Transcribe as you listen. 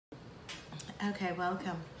Okay,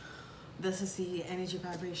 welcome. This is the energy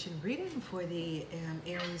vibration reading for the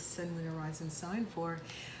Aries Sun, Moon, Horizon sign for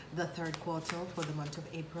the third quarter for the month of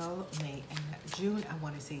April, May, and June. I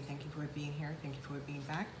want to say thank you for being here. Thank you for being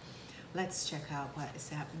back. Let's check out what is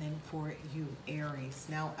happening for you, Aries.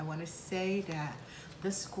 Now, I want to say that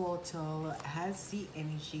this quarter has the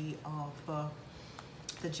energy of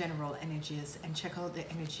the general energies, and check out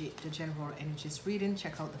the general energies reading.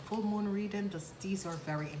 Check out the full moon reading. These are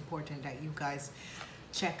very important that you guys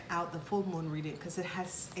check out the full moon reading, because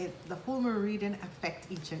the full moon reading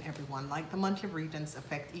affect each and every one, like the monthly readings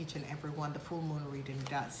affect each and every one. The full moon reading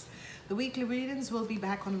does. The weekly readings will be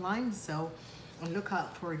back online, so look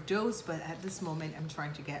out for those, but at this moment I'm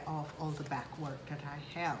trying to get off all the back work that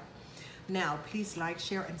I have. Now please like,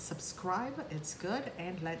 share, and subscribe. It's good.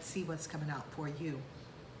 And let's see what's coming out for you.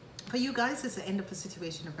 For you guys, it's the end of a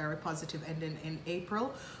situation, a very positive ending in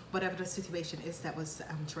April. Whatever the situation is that was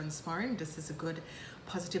transpiring, this is a good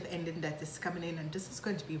positive ending that is coming in, and this is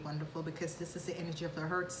going to be wonderful because this is the energy of the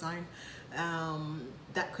Earth sign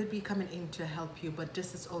that could be coming in to help you, but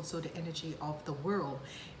this is also the energy of the world,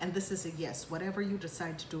 and this is a yes. Whatever you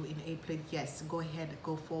decide to do in April, yes, go ahead,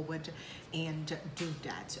 go forward and do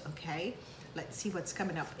that. Okay, let's see what's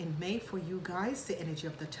coming up in May for you guys. The energy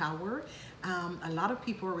of the Tower. A lot of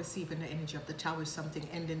people are receiving the energy of the Tower, something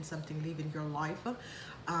ending, something leaving your life.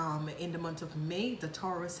 In the month of May, the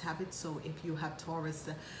Taurus have it. So if you have Taurus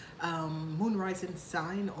moon rising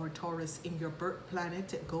sign or Taurus in your birth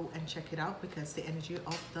planet, go and check it out, because the energy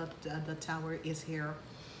of the Tower is here.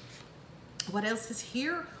 What else is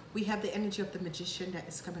here? We have the energy of the Magician that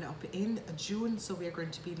is coming up in June. So we are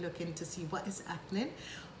going to be looking to see what is happening,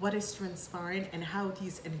 what is transpiring, and how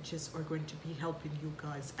these energies are going to be helping you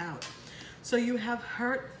guys out. So you have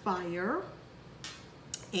Heart, Fire,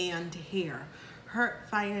 and Hair. Heart,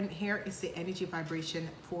 Fire, and Hair is the energy vibration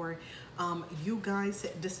for you guys.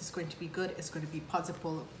 This is going to be good. It's going to be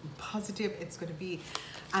positive. It's going to be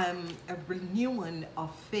a renewing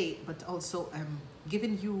of faith, but also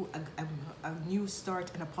giving you a new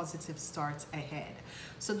start and a positive start ahead.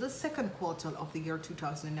 So the second quarter of the year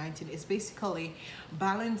 2019 is basically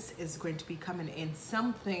balance is going to be coming in.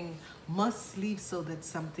 Something must leave so that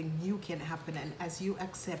something new can happen, and as you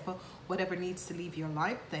accept whatever needs to leave your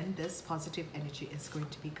life, then this positive energy is going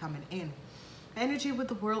to be coming in. Energy with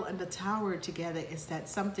the World and the Tower together is that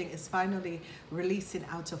something is finally releasing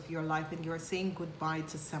out of your life and you're saying goodbye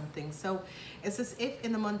to something. So it's as if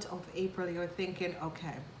in the month of April you're thinking,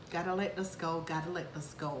 okay, gotta let this go, gotta let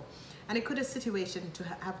this go. And it could be a situation to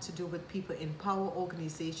have to do with people in power,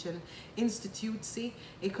 organization, institute. See,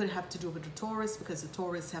 it could have to do with the Taurus, because the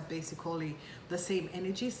Taurus have basically the same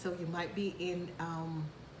energy. So you might be in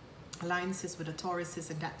alliances with the Tauruses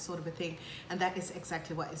and that sort of a thing, and that is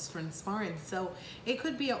exactly what is transpiring. So it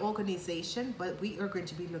could be an organization, but we are going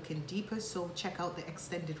to be looking deeper, so check out the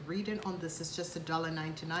extended reading on this. It's just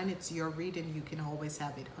 $1.99. It's your reading, you can always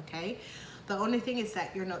have it. Okay, the only thing is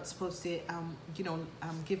that you're not supposed to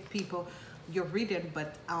give people your reading,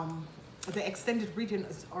 but the extended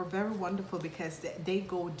readings are very wonderful because they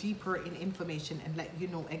go deeper in information and let you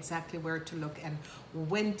know exactly where to look and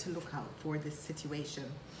when to look out for this situation.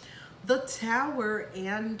 The Tower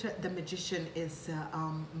and the Magician is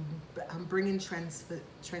bringing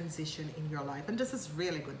transition in your life, and this is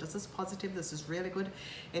really good. This is positive. This is really good.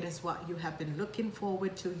 It is what you have been looking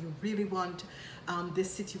forward to. You really want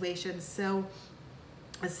this situation. So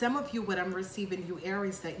some of you, what I'm receiving, you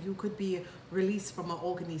Aries, that you could be released from an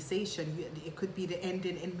organization. It could be the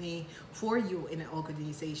ending in May for you in an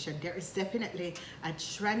organization. There is definitely a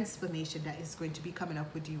transformation that is going to be coming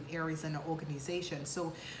up with you Aries in an organization.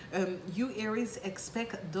 So you Aries,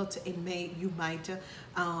 expect that in May you might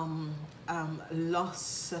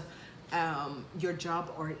lose your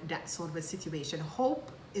job or that sort of a situation.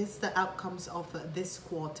 Hope is the outcomes of this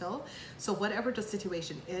quarter. So whatever the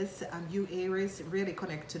situation is, you Aries, really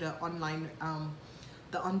connect to the online,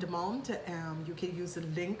 the on-demand. You can use a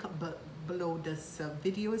link below this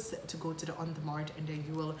videos to go to the on-demand, and then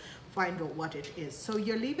you will find out what it is. So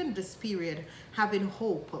you're leaving this period having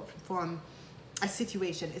hope from a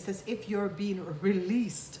situation. It's as if you're being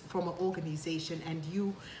released from an organization and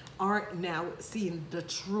you are now seeing the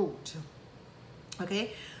truth.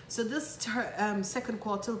 Okay, so this second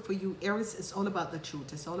quarter for you Aries is all about the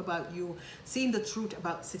truth. It's all about you seeing the truth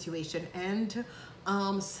about the situation, and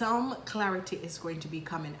some clarity is going to be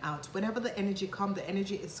coming out. Whenever the energy comes, the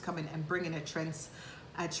energy is coming and bringing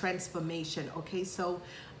a transformation. Okay, so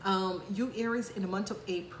you Aries, in the month of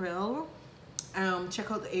April,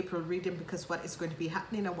 check out the April reading, because what is going to be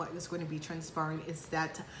happening and what is going to be transpiring is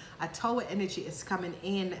that a tower energy is coming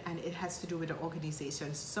in, and it has to do with the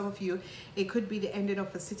organization. Some of you, it could be the ending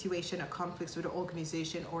of a situation, a conflict with the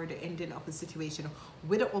organization, or the ending of a situation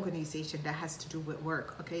with an organization that has to do with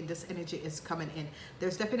work. Okay, this energy is coming in.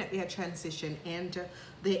 There's definitely a transition, and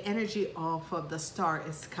the energy of the star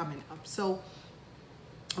is coming up. So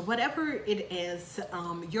whatever it is,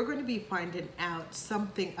 you're going to be finding out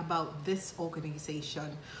something about this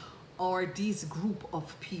organization or this group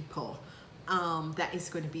of people that is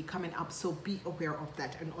going to be coming up. So be aware of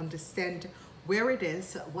that and understand where it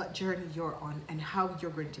is, what journey you're on, and how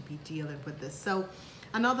you're going to be dealing with this. So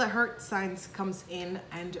another hurt signs comes in,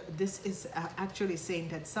 and this is actually saying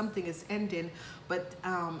that something is ending, but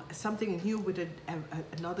something new with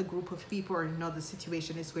another group of people or another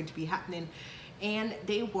situation is going to be happening. And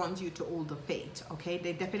they want you to hold the faith, okay?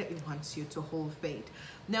 They definitely want you to hold faith.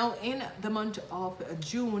 Now, in the month of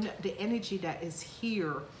June, the energy that is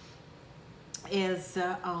here is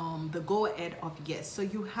the go ahead of yes. So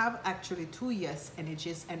you have actually 2 yes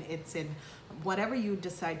energies, and it's in whatever you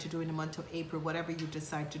decide to do in the month of April, whatever you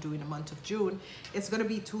decide to do in the month of June, it's going to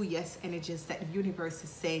be 2 yes energies that the universe is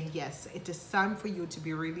saying yes, it is time for you to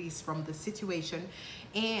be released from the situation,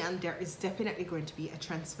 and there is definitely going to be a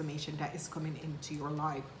transformation that is coming into your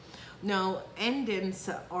life. Now, endings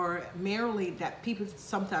are merely that people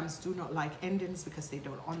sometimes do not like endings because they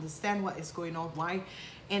don't understand what is going on, why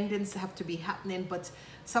endings have to be happening. But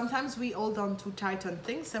sometimes we hold on too tight on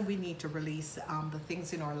things, and we need to release the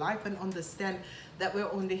things in our life and understand that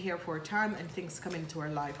we're only here for a time, and things come into our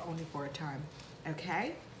life only for a time.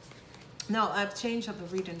 Okay? Now, I've changed up the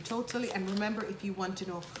reading totally. And remember, if you want to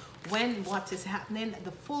know when what is happening,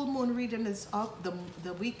 the full moon reading is up.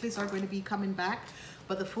 The weeklies are going to be coming back,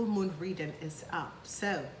 but the full moon reading is up.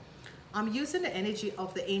 So I'm using the energy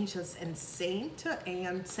of the angels and saint,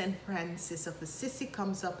 and Saint Francis of Assisi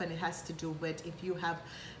comes up, and it has to do with if you have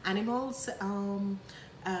animals.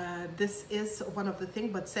 This is one of the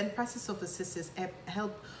things, but Saint Francis of Assisi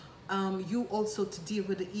help you also to deal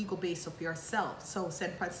with the ego base of yourself. So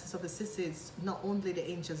Saint Francis of Assisi is not only the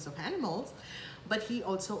angels of animals, but he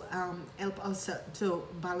also help us to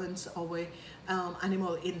balance our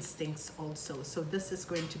animal instincts also. So this is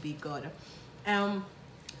going to be good.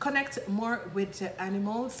 Connect more with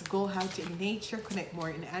animals, go out in nature, connect more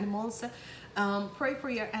in animals. Pray for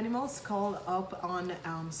your animals, call up on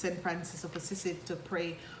Saint Francis of Assisi to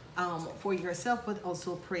pray for yourself, but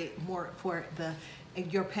also pray more for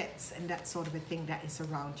your pets and that sort of a thing that is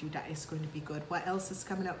around you. That is going to be good. What else is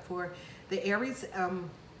coming up for the Aries?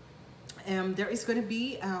 There is going to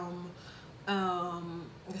be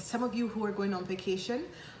some of you who are going on vacation.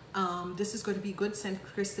 This is going to be good. Saint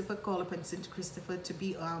Christopher, call upon Saint Christopher to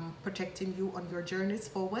be protecting you on your journeys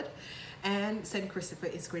forward, and Saint Christopher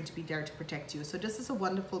is going to be there to protect you. So this is a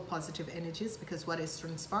wonderful positive energies, because what is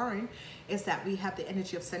transpiring is that we have the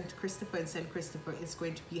energy of Saint Christopher, and Saint Christopher is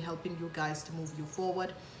going to be helping you guys to move you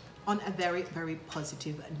forward on a very, very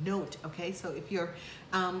positive note. Okay, so if you're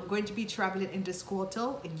going to be traveling in this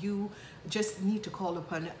quarter, you just need to call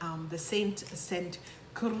upon the Saint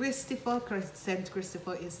Christopher. Saint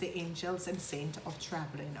Christopher is the angels and saint of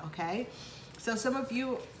traveling. Okay, so some of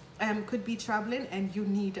you could be traveling and you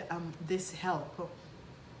need this help.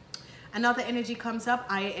 Another energy comes up,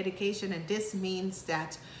 higher education, and this means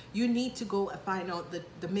that you need to go and find out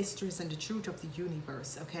the mysteries and the truth of the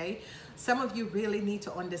universe. Okay, some of you really need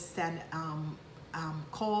to understand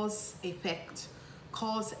cause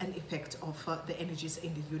and effect of the energies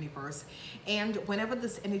in the universe. And whenever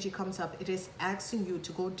this energy comes up, it is asking you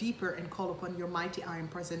to go deeper and call upon your mighty I am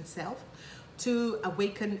present self to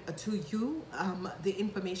awaken to you the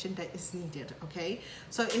information that is needed. Okay,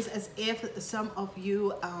 so it's as if some of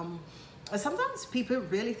you sometimes people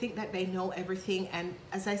really think that they know everything, and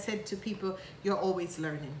as I said to people, you're always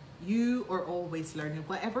learning. You are always learning.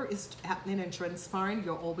 Whatever is happening and transpiring,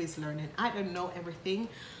 you're always learning. I don't know everything.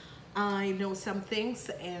 I know some things,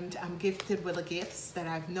 and I'm gifted with the gifts that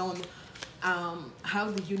I've known how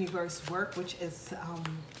the universe work, which is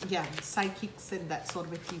yeah, psychics and that sort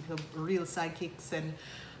of people, real psychics and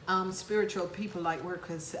spiritual people, light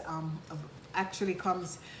workers, actually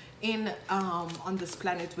comes in on this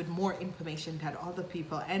planet with more information than other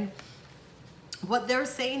people. And what they're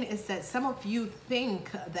saying is that some of you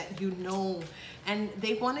think that you know, and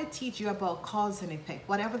they want to teach you about cause and effect.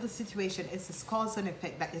 Whatever the situation is, this cause and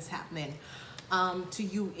effect that is happening to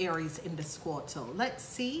you, Aries, in this quarter. Let's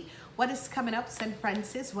see what is coming up. St.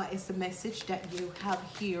 Francis, what is the message that you have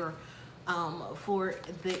here for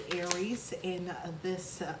the Aries in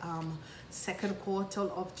this second quarter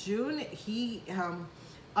of June? He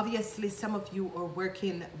Obviously, some of you are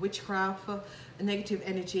working witchcraft, negative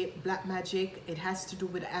energy, black magic. It has to do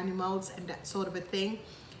with animals and that sort of a thing.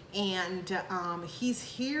 And he's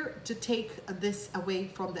here to take this away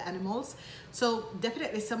from the animals. So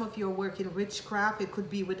definitely some of you are working witchcraft. It could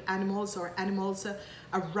be with animals or animals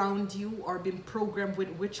around you, or been programmed with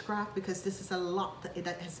witchcraft, because this is a lot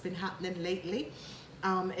that has been happening lately.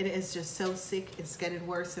 It is just so sick. It's getting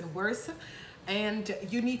worse and worse. And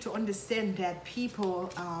you need to understand that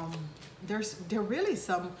people, there are really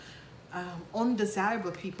some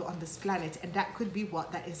undesirable people on this planet, and that could be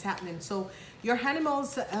what that is happening. So your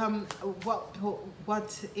animals,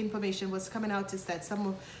 what information was coming out is that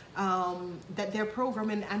some that they're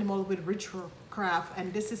programming animal with witchcraft,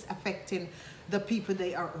 and this is affecting the people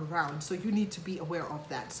they are around. So you need to be aware of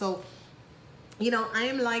that. So, you know, I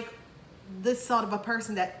am like this sort of a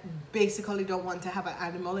person that basically don't want to have an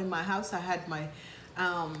animal in my house. I had my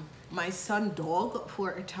my son dog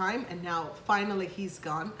for a time, and now finally he's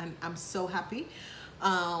gone, and I'm so happy,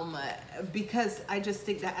 because I just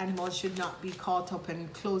think that animals should not be caught up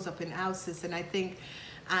and closed up in houses. And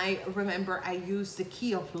I remember I used the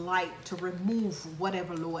key of light to remove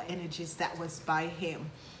whatever lower energies that was by him,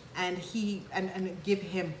 and give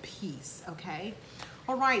him peace. Okay.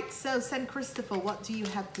 All right, so St. Christopher, what do you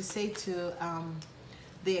have to say to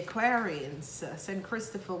the Aquarians? St.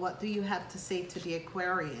 Christopher, what do you have to say to the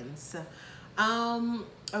Aquarians?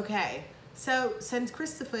 Okay, so St.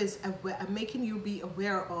 Christopher is making you be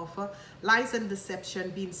aware of lies and deception,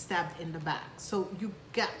 being stabbed in the back. So you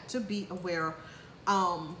got to be aware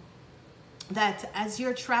that as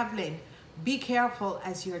you're traveling, be careful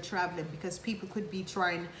as you're traveling, because people could be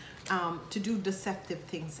trying to do deceptive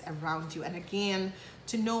things around you. And again,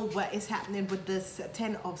 to know what is happening with this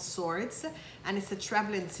 10 of Swords, and it's a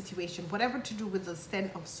traveling situation, whatever to do with this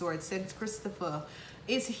 10 of Swords, St. Christopher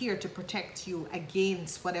is here to protect you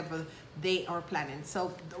against whatever they are planning.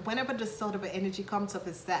 So whenever this sort of energy comes up,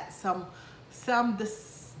 is that some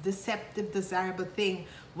deceptive, desirable thing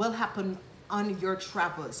will happen on your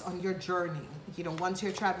travels, on your journey, you know, once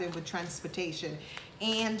you're traveling with transportation,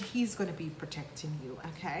 and he's going to be protecting you.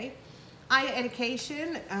 Okay. Higher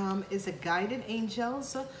education is a guided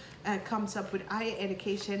angels, comes up with higher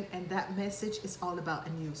education, and that message is all about a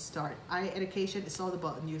new start. Higher education is all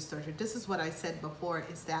about a new start. This is what I said before,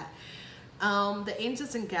 is that the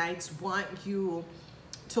angels and guides want you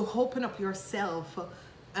to open up yourself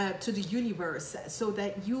to the universe, so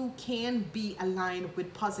that you can be aligned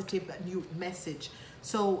with positive new message.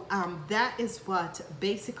 So that is what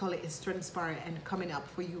basically is transpiring and coming up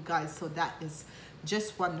for you guys. So that is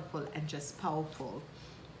just wonderful and just powerful.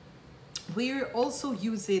 We're also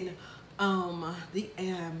using the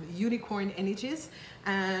unicorn energies,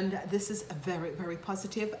 and this is very, very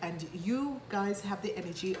positive, and you guys have the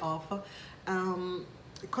energy of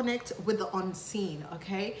connect with the unseen.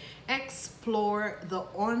 Okay, explore the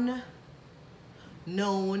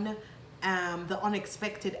unknown. The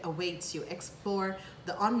unexpected awaits you. Explore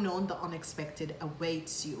the unknown, the unexpected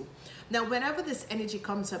awaits you. Now, whenever this energy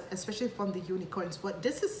comes up, especially from the unicorns, what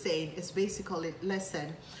this is saying is basically,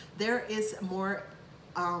 listen, there is more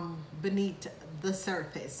beneath the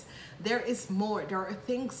surface. There is more. There are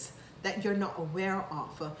things that you're not aware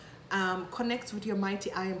of. Connect with your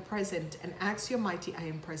mighty I am present, and ask your mighty I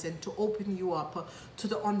am present to open you up to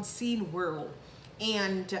the unseen world.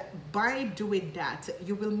 And by doing that,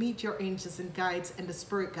 you will meet your angels and guides and the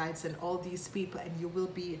spirit guides and all these people, and you will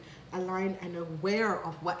be aligned and aware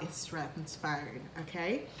of what is transpiring.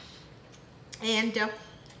 Okay. And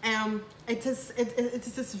it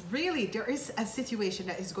is really, there is a situation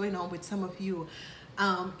that is going on with some of you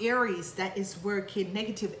Aries that is working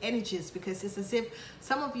negative energies, because it's as if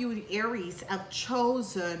some of you Aries have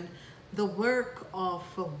chosen the work of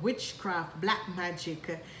witchcraft, black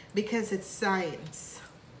magic, because it's science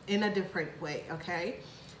in a different way. Okay,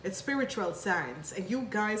 it's spiritual science, and you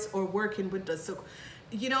guys are working with this. So,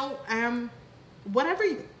 you know, whatever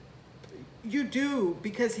you do,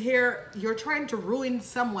 because here you're trying to ruin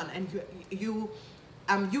someone, and you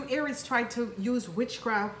Aries try to use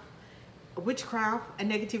witchcraft and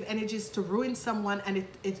negative energies to ruin someone, and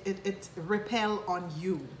it repel on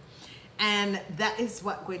you. And that is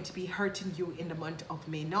what going to be hurting you in the month of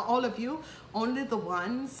May. Not all of you, only the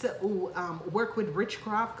ones who work with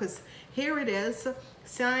witchcraft, because here it is,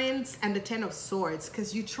 science and the 10 of Swords,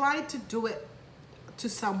 because you try to do it to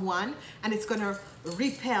someone and it's going to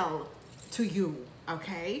repel to you.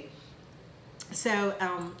 Okay, so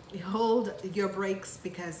hold your brakes,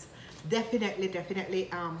 because definitely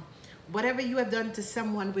whatever you have done to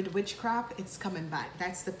someone with witchcraft, it's coming back.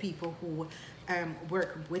 That's the people who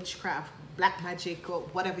work witchcraft, black magic, or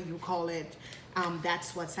whatever you call it.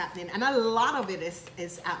 That's what's happening, and a lot of it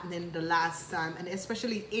is happening the last time, and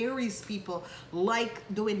especially Aries people like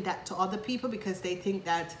doing that to other people because they think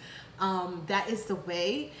that that is the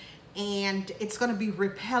way, and it's going to be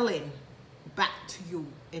repelling back to you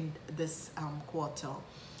in this quarter.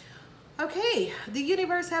 Okay, the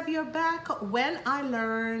universe have your back. When I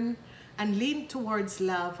learn and lean towards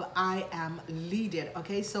love, I am leaded.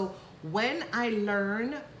 Okay, so when I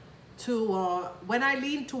learn to when I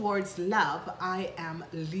lean towards love, I am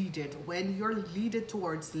leaded. When you're leaded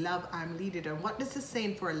towards love, I'm leaded. And what this is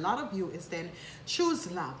saying for a lot of you is then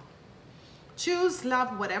choose love. Choose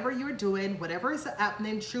love. Whatever you're doing, whatever is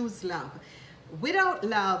happening, choose love. Without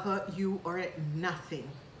love, you are nothing.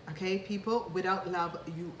 Okay, people, without love,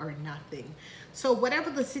 you are nothing. So whatever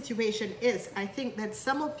the situation is, I think that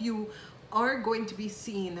some of you are going to be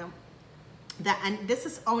seeing that, and this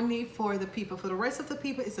is only for the people. For the rest of the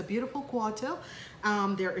people, it's a beautiful quarter.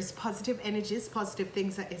 There is positive energies, positive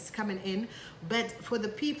things that is coming in. But for the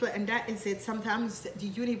people, and that is it, sometimes the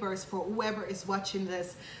universe, for whoever is watching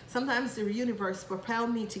this, sometimes the universe propel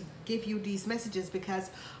me to give you these messages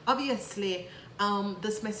because obviously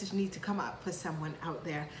this message needs to come out for someone out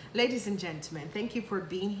there. Ladies and gentlemen, thank you for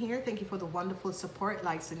being here. Thank you for the wonderful support,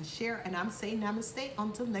 likes and share. And I'm saying namaste.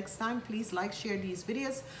 Until next time, please like, share these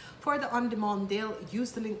videos. For the on-demand deal,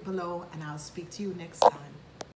 use the link below, and I'll speak to you next time.